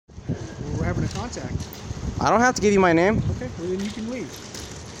we're having a contact. I don't have to give you my name. Okay, well then you can leave.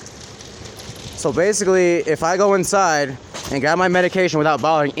 So basically, if I go inside and grab my medication without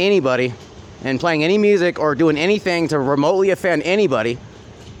bothering anybody and playing any music or doing anything to remotely offend anybody,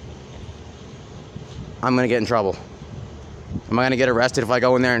 I'm gonna get in trouble. Am I gonna get arrested if I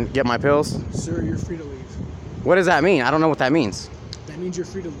go in there and get my pills? Sir, you're free to leave. What does that mean? I don't know what that means. That means you're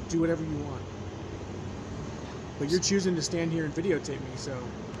free to do whatever you want. But you're choosing to stand here and videotape me, so...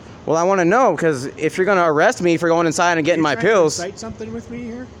 Well, I want to know, because if you're gonna arrest me for going inside and getting my pills... Are you trying to incite something with me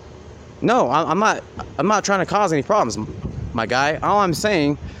here? No, I'm not trying to cause any problems, my guy. All I'm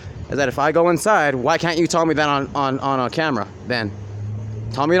saying is that if I go inside, why can't you tell me that on camera then?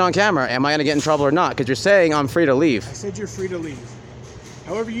 Tell me it on camera. Am I going to get in trouble or not? Because you're saying I'm free to leave. I said you're free to leave.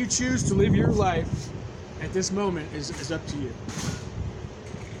 However you choose to live your life at this moment is up to you.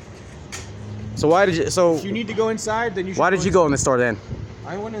 So why did you... So if you need to go inside, then you should. Why did you go in the store then?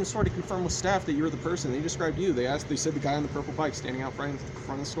 I went in the store to confirm with staff that you were the person. They described you. They said the guy on the purple bike standing out front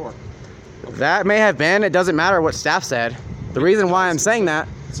of the store. Okay. That may have been. It doesn't matter what staff said. The reason why I'm saying that...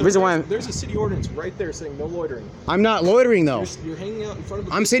 So there's a city ordinance right there saying no loitering. I'm not loitering though. You're hanging out in front of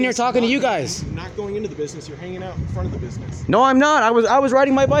the I'm sitting here talking to you guys. Not going into the business. You're hanging out in front of the business. No, I'm not. I was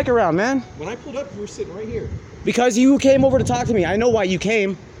riding my bike around, man. When I pulled up, you were sitting right here. Because you came over to talk to me. I know why you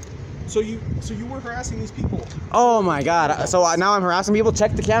came. So you were harassing these people. Oh my God. So now I'm harassing people.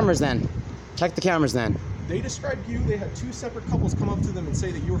 Check the cameras then. Check the cameras then. They described you. They had two separate couples come up to them and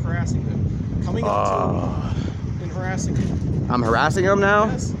say that you were harassing them. Coming up to them and harassing them. I'm harassing them now?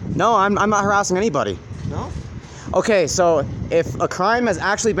 Yes. No, I'm not harassing anybody. No? Okay, so if a crime has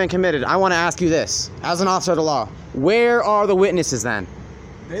actually been committed, I want to ask you this. As an officer of the law, where are the witnesses then?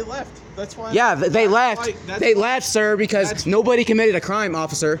 They left. That's why. Yeah, they left. They left, sir, because nobody committed a crime,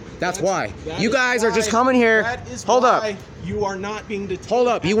 officer. That's why. You guys are just coming here. Hold up. You are not being detained. Hold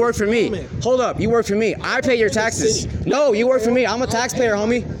up. You work for me. Hold up. You work for me. I pay your taxes. No, you work for me. I'm a taxpayer,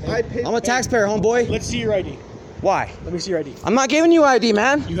 homie. I'm a taxpayer, homeboy. Let's see your ID. Why? Let me see your ID. I'm not giving you ID,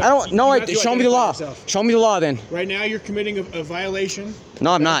 man. I don't know. Show me the law. Show me the law then. Right now, you're committing a violation.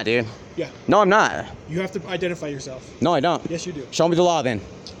 No, I'm not, dude. Yeah. No, I'm not. You have to identify yourself. No, I don't. Yes, you do. Show me the law then.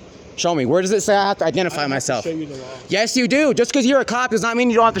 Show me. Where does it say I have to identify myself? I don't have to show you the law. Yes, you do. Just because you're a cop does not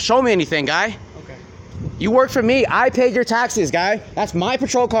mean you don't have to show me anything, guy. Okay. You work for me. I pay your taxes, guy. That's my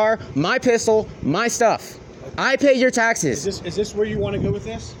patrol car, my pistol, my stuff. Okay. I pay your taxes. Is this where you want to go with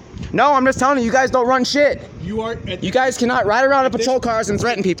this? No, I'm just telling you, you guys don't run shit. You guys cannot ride around in patrol cars and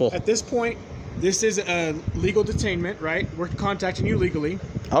threaten people. At this point, this is a legal detainment, right? We're contacting you legally.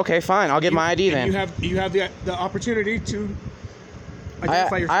 Okay, fine. I'll get my ID then. You have the opportunity to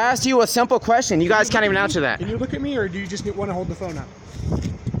identify yourself. I asked you a simple question. You guys can't even answer that. Can you look at me, or do you just want to hold the phone up?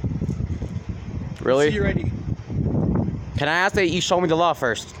 Really? See your ID. Can I ask that you show me the law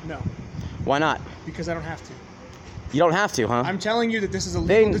first? No. Why not? Because I don't have to. You don't have to, huh? I'm telling you that this is a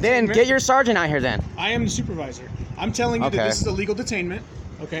legal detainment. Then get your sergeant out here then. I am the supervisor. I'm telling you that this is a legal detainment,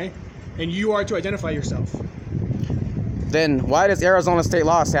 okay? And you are to identify yourself. Then why does Arizona state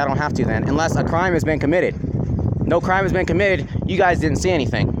law say I don't have to then? Unless a crime has been committed. No crime has been committed. You guys didn't see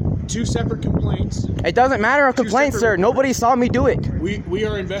anything. Two separate complaints. It doesn't matter a complaint, sir. Nobody saw me do it. We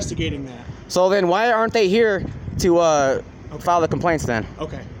are investigating that. So then why aren't they here to file the complaints then?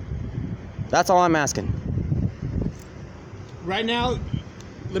 Okay. That's all I'm asking. Right now,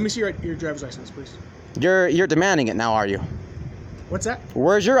 let me see your driver's license, please. You're demanding it now, are you? What's that?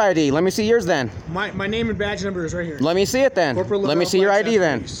 Where's your ID? Let me see yours then. My name and badge number is right here. Let me see it then. Let me see your ID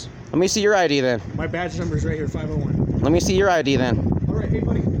then. Let me see your ID then. My badge number is right here, 501. Let me see your ID then. All right, hey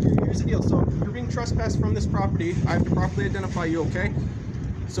buddy, here's the deal. So you're being trespassed from this property. I have to properly identify you, okay?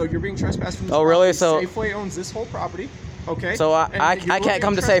 So you're being trespassed from this property. Oh, really? So Safeway owns this whole property, okay? So I can't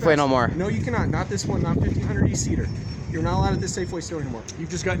come to Safeway no more. No, you cannot. Not this one. Not 1500 East Cedar. You're not allowed at this Safeway store anymore. You've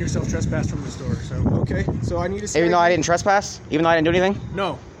just gotten yourself trespassed from the store, so. Okay, so I need to see. Even though I didn't trespass? Even though I didn't do anything?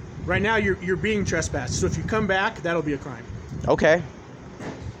 No. Right now, you're being trespassed. So if you come back, that'll be a crime. Okay.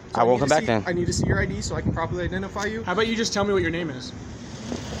 So I won't come back then. I need to see your ID so I can properly identify you. How about you just tell me what your name is?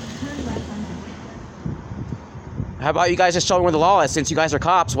 How about you guys just show me where the law is? Since you guys are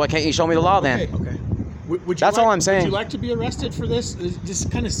cops, why can't you show me the law then? Okay. That's all I'm saying. Would you like to be arrested for this? It's just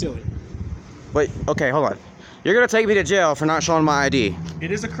kind of silly. Wait, okay, hold on. You're going to take me to jail for not showing my ID.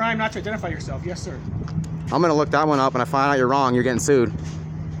 It is a crime not to identify yourself. Yes, sir. I'm going to look that one up, and I find out you're wrong. You're getting sued.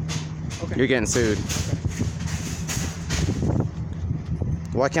 Okay. You're getting sued. Okay.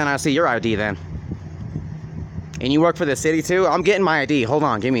 Why can't I see your ID then? And you work for the city too? I'm getting my ID. Hold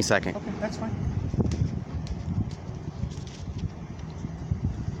on, give me a second. Okay, that's fine.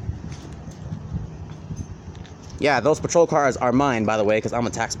 Yeah, those patrol cars are mine, by the way, because I'm a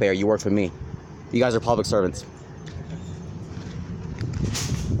taxpayer. You work for me. You guys are public servants.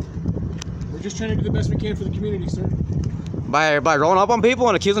 We're just trying to do the best we can for the community, sir. By rolling up on people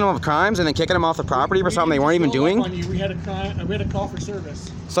and accusing them of crimes and then kicking them off the property for something they weren't even doing. We had a call for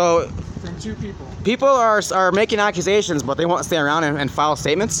service So from 2 people. people are making accusations, but they won't stay around and file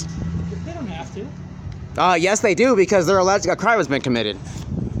statements. They don't have to. Yes, they do, because they're alleged a crime has been committed.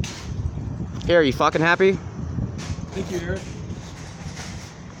 Here, are you fucking happy? Thank you, Eric.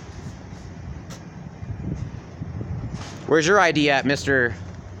 Where's your ID at, Mr.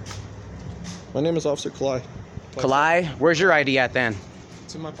 My name is Officer Kalai. Kalai? Where's your ID at then?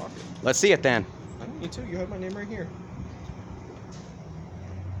 It's in my pocket. Let's see it then. I don't need to. You have my name right here.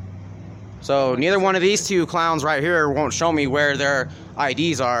 So neither one of these 2 clowns right here won't show me where their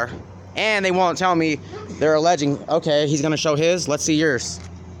IDs are. And they won't tell me they're alleging. Okay, he's gonna show his. Let's see yours.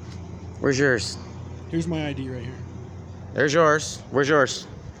 Where's yours? Here's my ID right here. There's yours. Where's yours?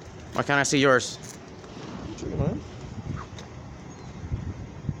 Why can't I see yours? There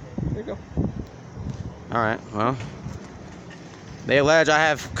you go. Alright, well. They allege I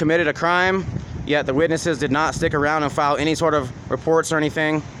have committed a crime, yet the witnesses did not stick around and file any sort of reports or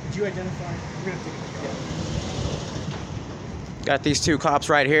anything. Did you identify? We're gonna take a Got these 2 cops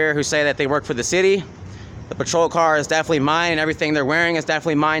right here who say that they work for the city. The patrol car is definitely mine, and everything they're wearing is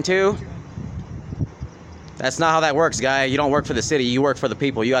definitely mine too. That's not how that works, guy. You don't work for the city, you work for the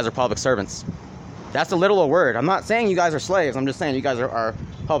people. You guys are public servants. That's a literal word. I'm not saying you guys are slaves, I'm just saying you guys are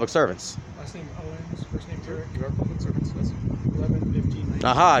public servants. Last name Owens, first name Eric. You are public servants. Yes. 11, 15, 19.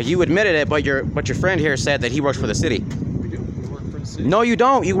 Aha, you admitted it, but your friend here said that he works for the city. We do. We work for the city. No, you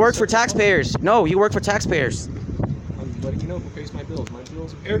don't. You work for taxpayers. No, you work for taxpayers. I'm letting you know who pays my bills. My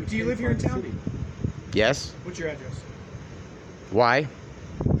bills. are Eric, do you paid live here in by the town? city. Yes. What's your address? Why?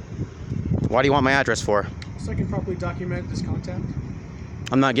 Why do you want my address for? So I can properly document this contact.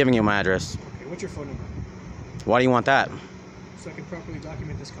 I'm not giving you my address. Okay, what's your phone number? Why do you want that? So I can properly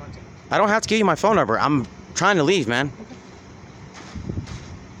document this contact. I don't have to give you my phone number. I'm trying to leave, man.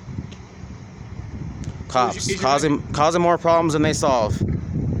 Cops Is your- causing more problems than they solve.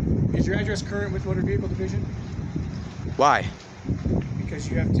 Is your address current with Motor Vehicle Division? Why? Because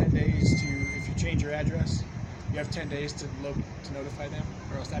you have 10 days to, if you change your address, you have 10 days to notify them,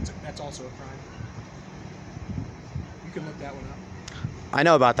 or else that's also a crime. You can look that one up. I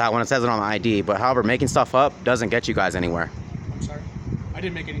know about that when it says it on my ID, but however, making stuff up doesn't get you guys anywhere. I'm sorry. I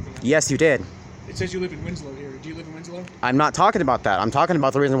didn't make anything up. Yes, you did. It says you live in Winslow here. Do you live in Winslow? I'm not talking about that. I'm talking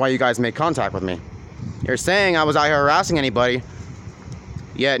about the reason why you guys made contact with me. You're saying I was out here harassing anybody,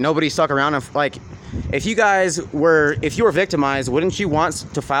 yet nobody stuck around and, like, if you were victimized, wouldn't you want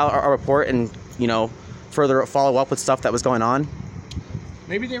to file a report and, you know, further follow up with stuff that was going on?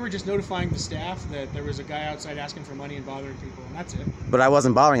 Maybe they were just notifying the staff that there was a guy outside asking for money and bothering people, and that's it. But I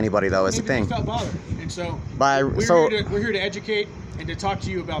wasn't bothering anybody, though, is the Maybe thing. they felt bothered, and so we're here to educate and to talk to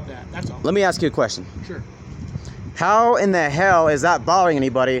you about that. That's all. Let me ask you a question. Sure. How in the hell is that bothering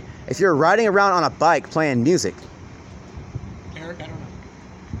anybody if you're riding around on a bike playing music? Eric, I don't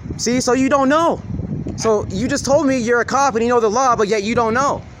know. See, so you don't know. So you just told me you're a cop and you know the law, but yet you don't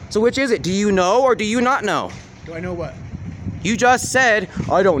know. So which is it? Do you know or do you not know? Do I know what? You just said,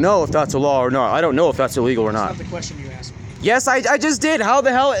 I don't know if that's a law or not. I don't know if that's illegal or That's not. not the question you asked me. Yes, I just did. How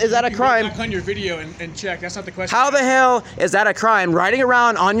the hell is that a You crime? go back on your video and check. That's not the question. How the hell is that a crime? Riding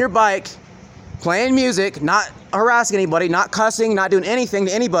around on your bike, playing music, not harassing anybody, not cussing, not doing anything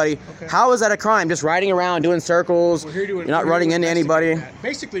to anybody. Okay. How is that a crime? Just riding around, doing circles, We're here to you're not running into investigate anybody. that.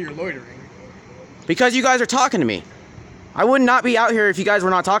 Basically, you're loitering. Because you guys are talking to me. I would not be out here if you guys were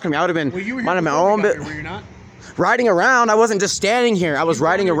not talking to me. I would have been Well, you were here minding my before we own got bit. here, were you not? Riding around, I wasn't just standing here. I was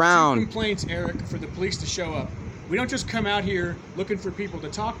riding You around. 2 complaints, Eric, for the police to show up. We don't just come out here looking for people to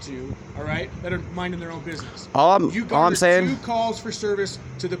talk to, all right, that are minding their own business. All I'm garnered saying. 2 calls for service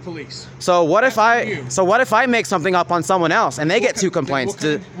to the police. So what if That's you. what if I make something up on someone else and they get 2 complaints?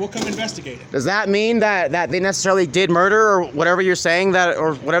 We'll come investigate it. Does that mean that they necessarily did murder or whatever you're saying that,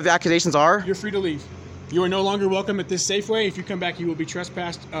 or whatever the accusations are? You're free to leave. You are no longer welcome at this Safeway. If you come back, you will be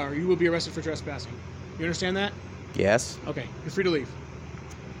trespassed, or you will be arrested for trespassing. You understand that? Yes. Okay, you're free to leave.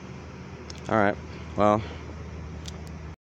 All right. Well.